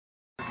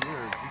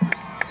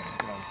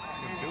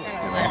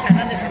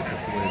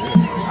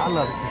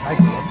love it because I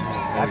grew up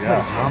music. I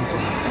played drums when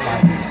I was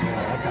 5 years old.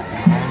 I've got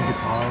 9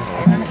 guitars.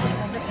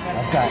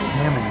 I've got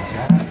Hammond and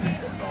jazz.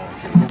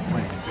 Still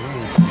playing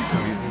bass. And so,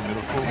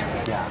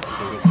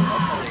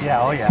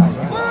 yeah, oh yeah. So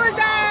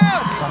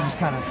I'm just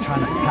kind of trying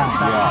to pass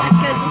that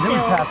tradition. Because it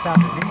was passed down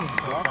to me.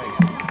 So it's like,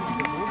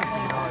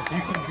 if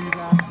you can do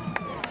that.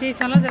 Sí,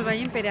 son los del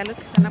Valle Imperial los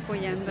que están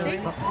apoyando. ¿Sí?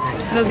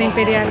 Los de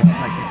Imperial. Like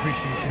the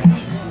appreciation that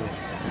you do.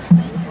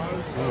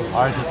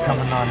 Ours is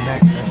coming on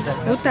next.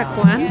 Puta,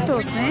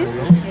 ¿cuántos, eh?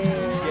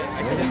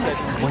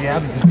 Well, yeah,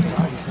 because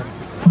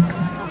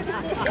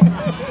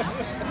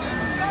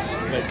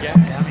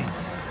Tammy.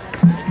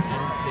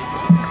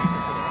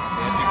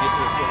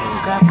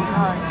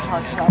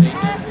 Hot chocolate.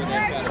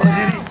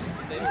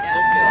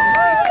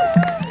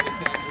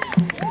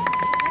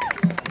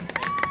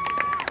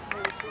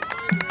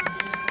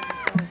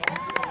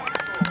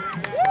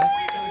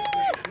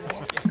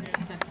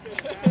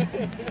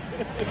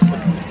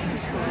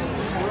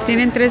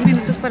 Tienen 3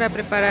 minutos para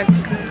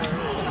prepararse.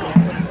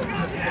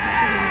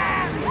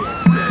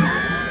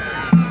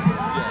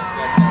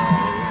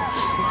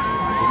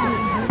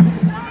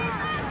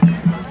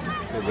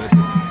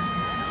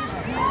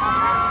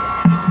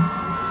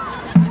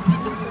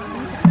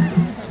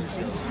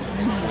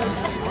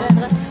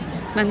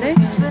 ¿Mande?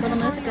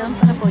 Solo se quedan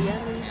para apoyar.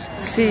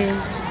 Sí.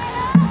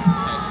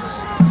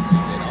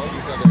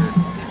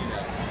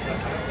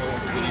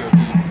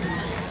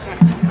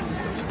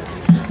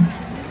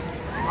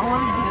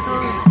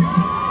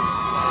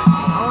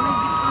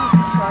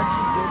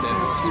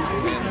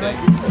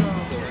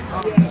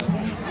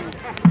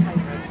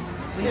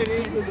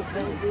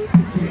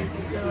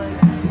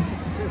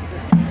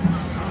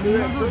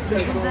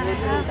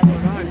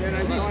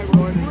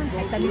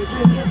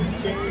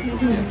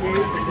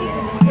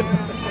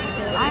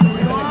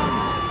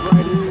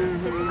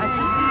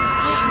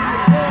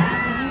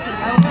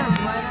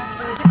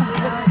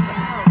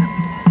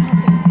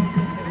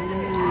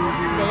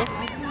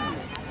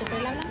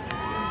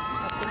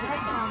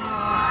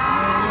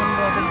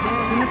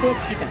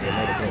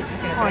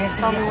 Oh, you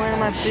saw me wearing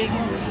my big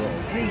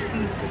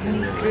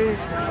sneaker.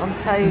 I'm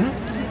tired.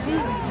 See?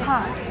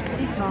 Huh?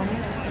 They saw me.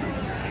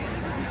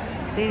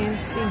 They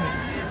didn't see me.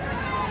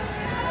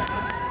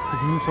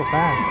 Because you move so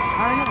fast.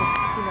 I know,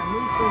 because I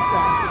moved so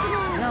fast.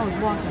 And I was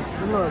walking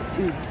slow,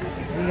 too.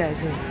 You guys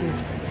didn't see me.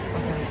 I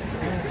was like,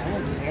 I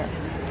won't do that.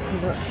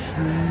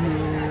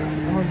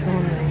 I was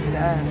going like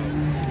that.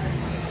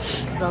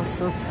 Because I was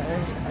so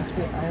tired.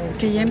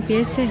 Que ya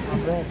empiece. I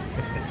was red.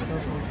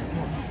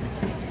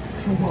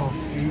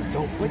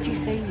 What'd you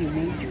say you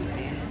made your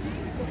bed?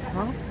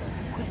 Huh?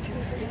 What'd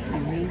you say you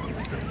made your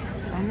bed?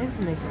 I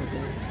never make my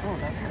bed. Oh,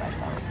 that's what I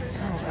thought.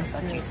 Oh, I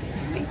thought you said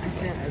you made your bed. I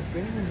said I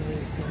barely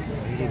made my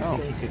bed. You didn't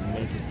say you could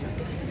make it.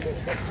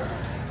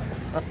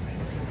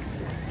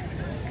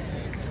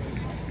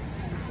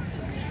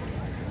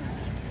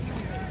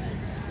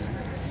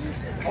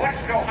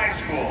 Calexico High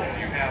School,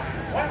 you have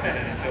 1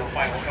 minute until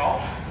final call.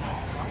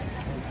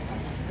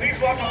 Please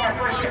welcome our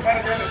first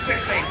competitor in the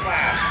 6A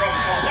class from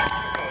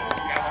Calexico,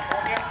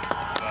 California.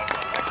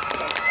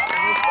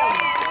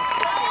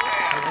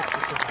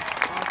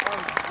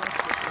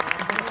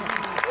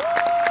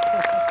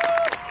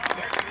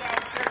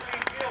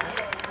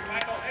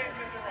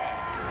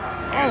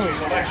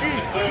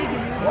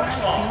 Work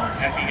song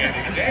at the end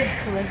of the day.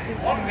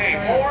 One day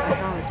more,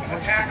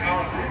 attack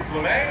on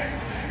Lumet.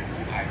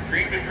 I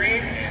dreamed a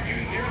dream, and you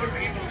hear the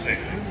people sing.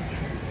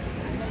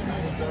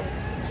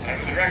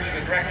 Under the direction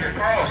of Director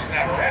Carlos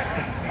Navarrete,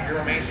 the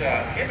Mira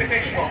Mesa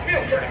Invitational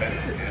Field Tournament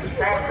is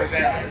proud to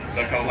present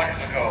the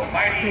Calexico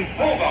Mighty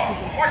Bulldog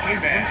Marching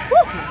Band.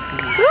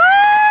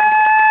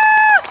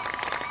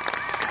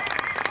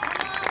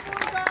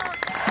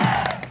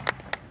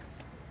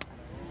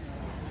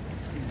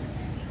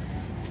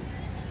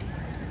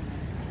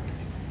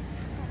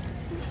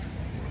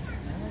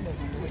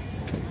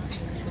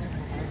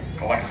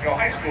 Calexico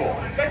High School,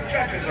 the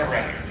judges are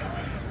ready.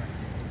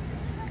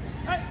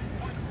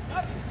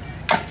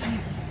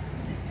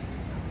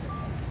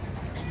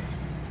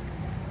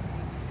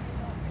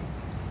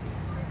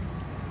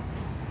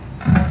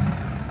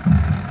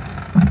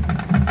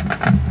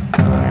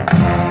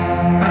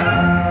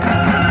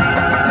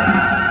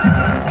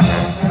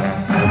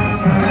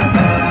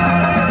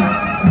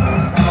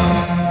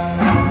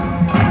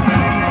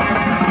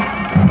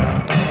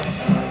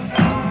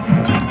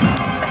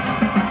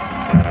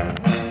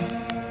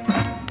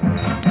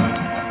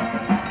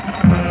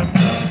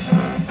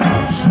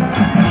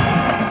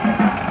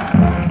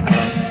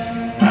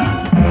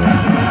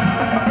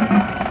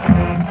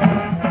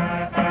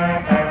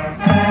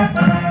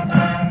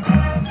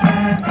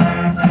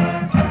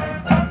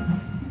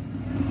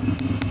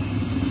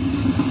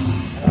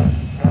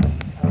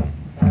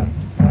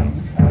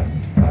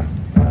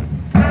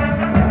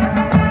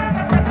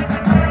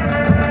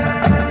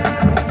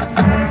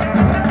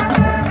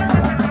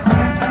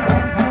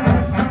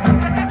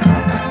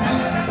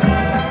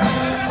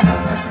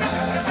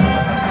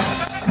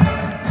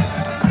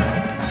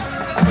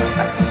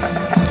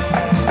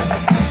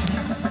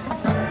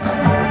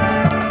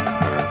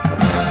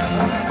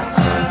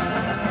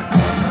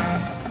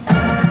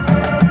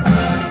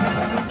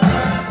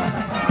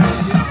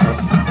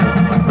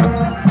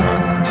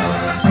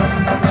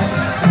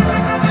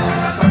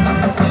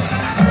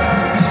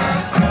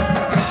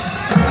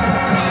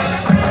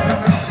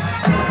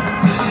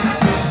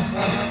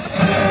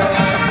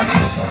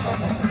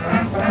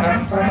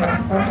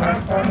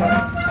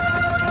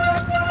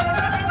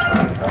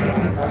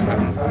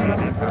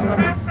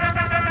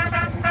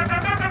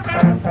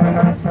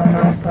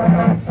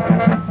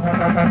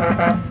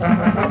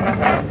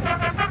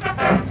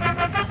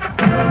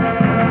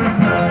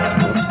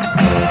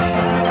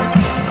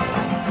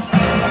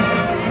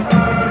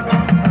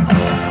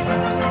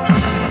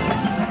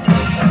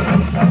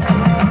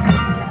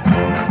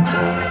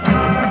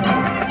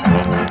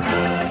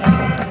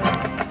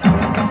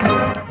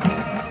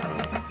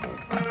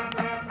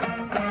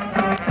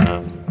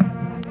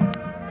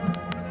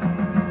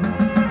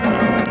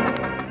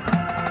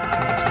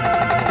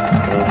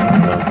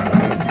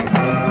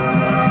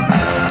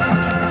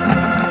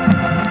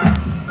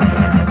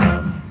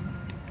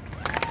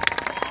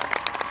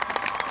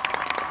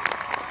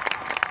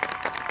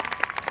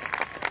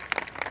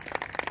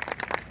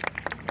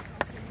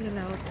 de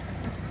la otra.